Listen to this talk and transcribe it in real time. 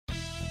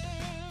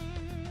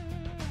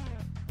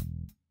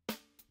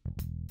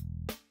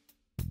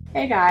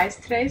Hey guys,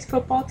 today's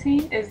football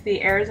team is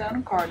the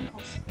Arizona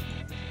Cardinals.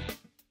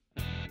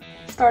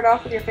 Start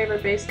off with your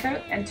favorite base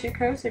coat and 2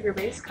 coats of your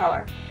base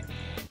color.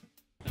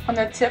 On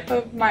the tip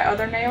of my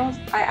other nails,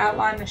 I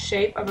outline the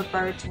shape of a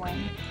bird's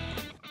wing.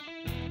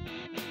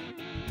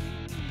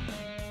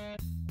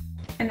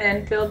 And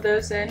then filled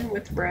those in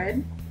with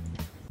red.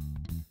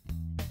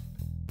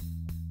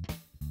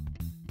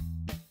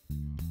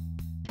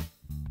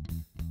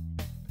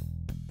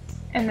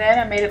 And then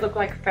I made it look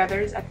like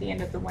feathers at the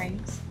end of the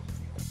wings.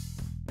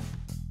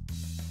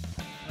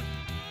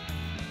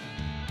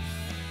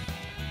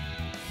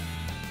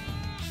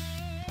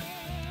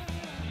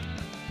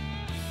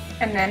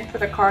 And then for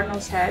the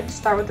Cardinals head,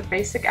 start with the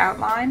basic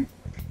outline.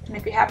 And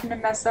if you happen to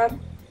mess up,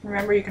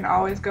 remember you can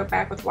always go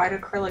back with white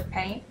acrylic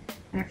paint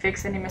and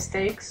fix any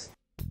mistakes.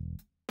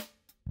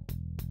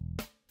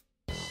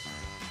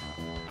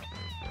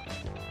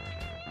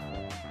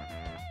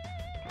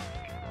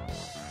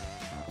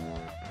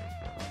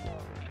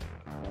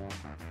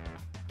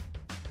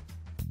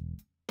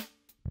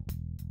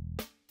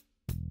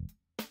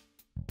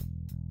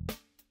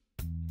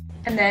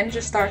 And then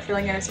just start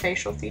filling in his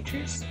facial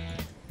features.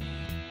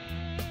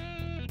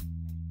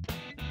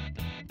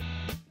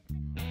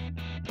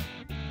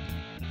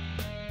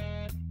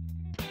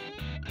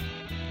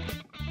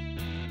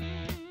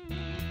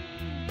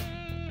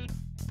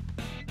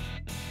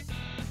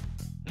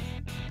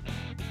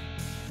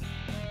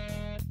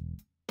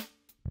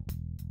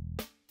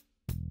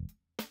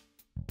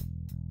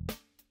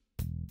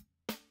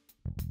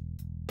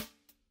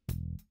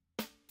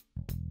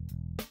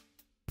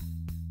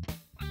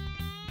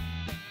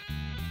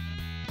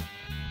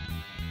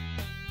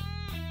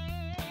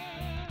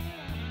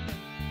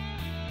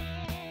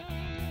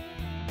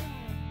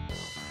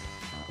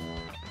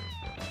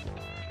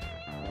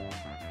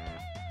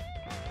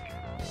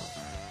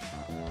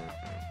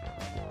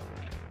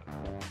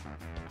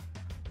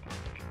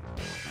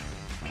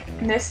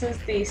 And this is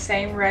the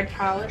same red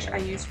polish I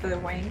used for the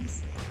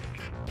wings.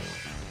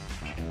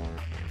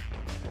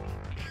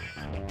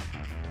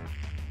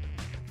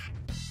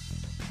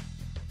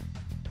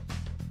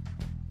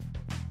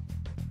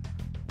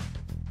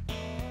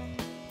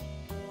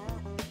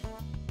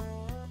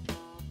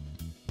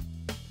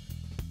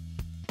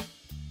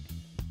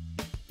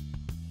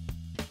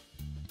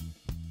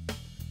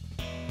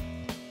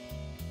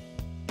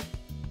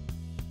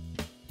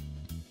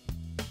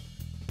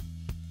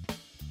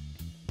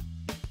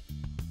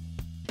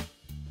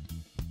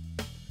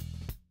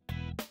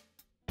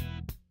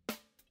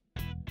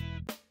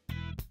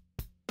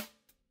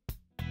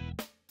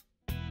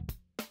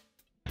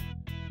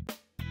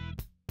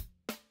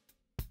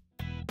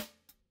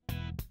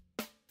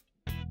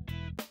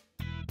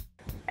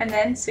 And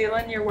then seal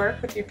in your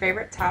work with your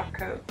favorite top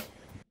coat.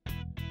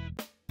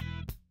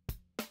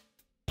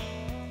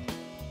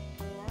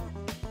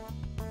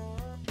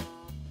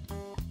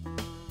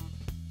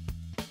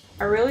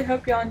 I really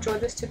hope y'all enjoyed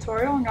this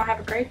tutorial and y'all have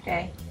a great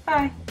day.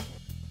 Bye!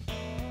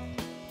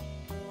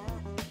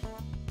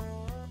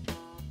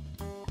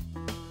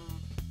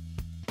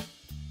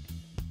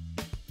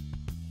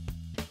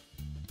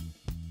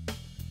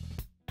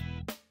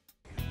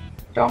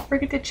 Don't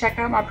forget to check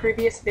out my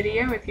previous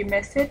video if you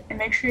missed it, and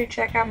make sure you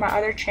check out my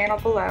other channel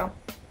below.